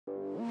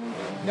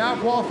Now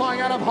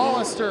qualifying out of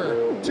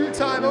Hollister,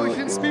 two-time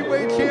Ocean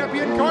Speedway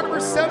champion, car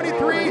number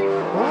 73,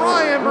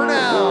 Ryan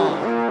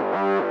Bernal.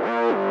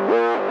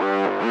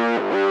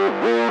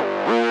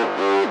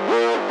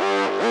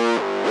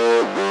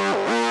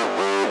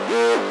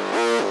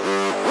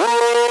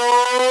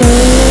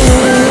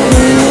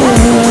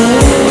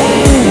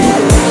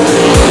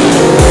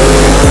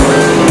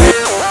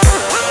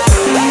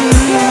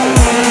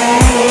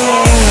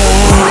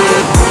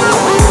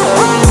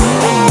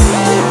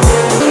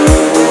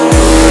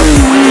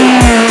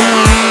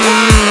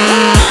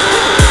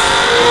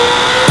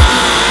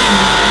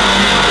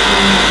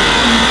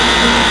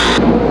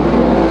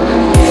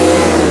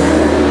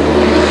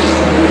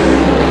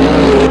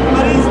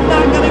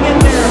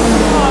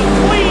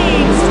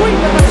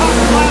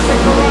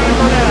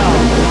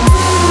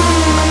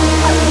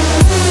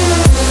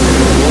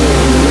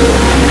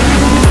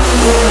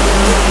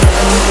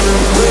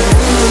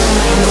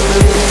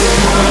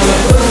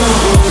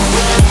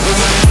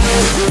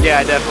 Yeah,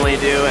 I definitely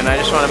do, and I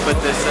just want to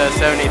put this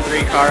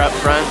 73 car up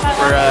front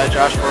for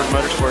Josh Ford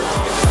Motorsports.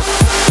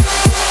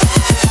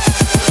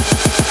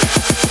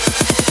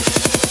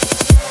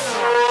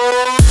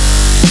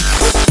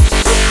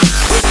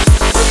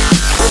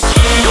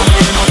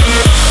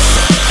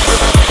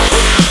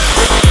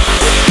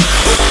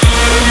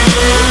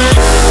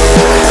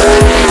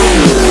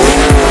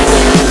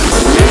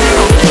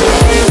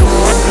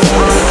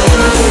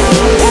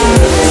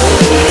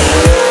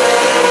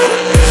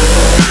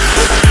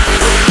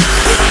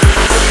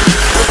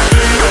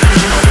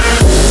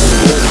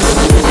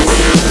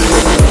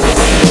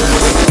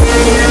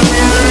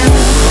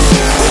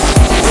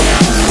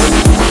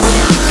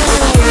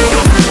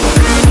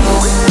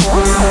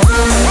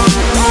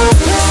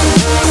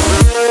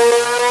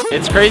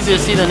 It's crazy to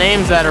see the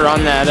names that are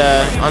on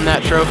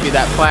that trophy,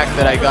 that plaque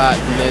that I got,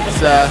 and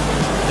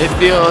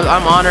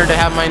I'm honored to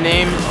have my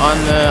name on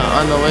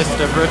the list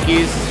of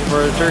rookies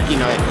for Turkey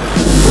Night.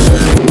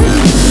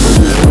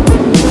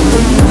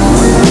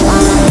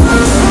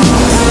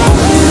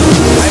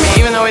 I mean,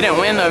 even though we didn't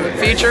win the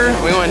feature,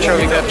 we won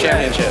Trophy Cup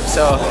Championship,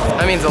 so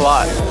that means a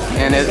lot,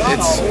 and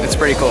it's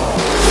pretty cool.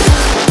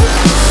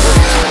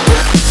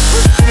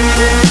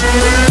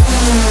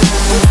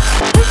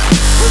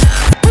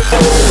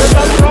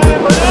 Good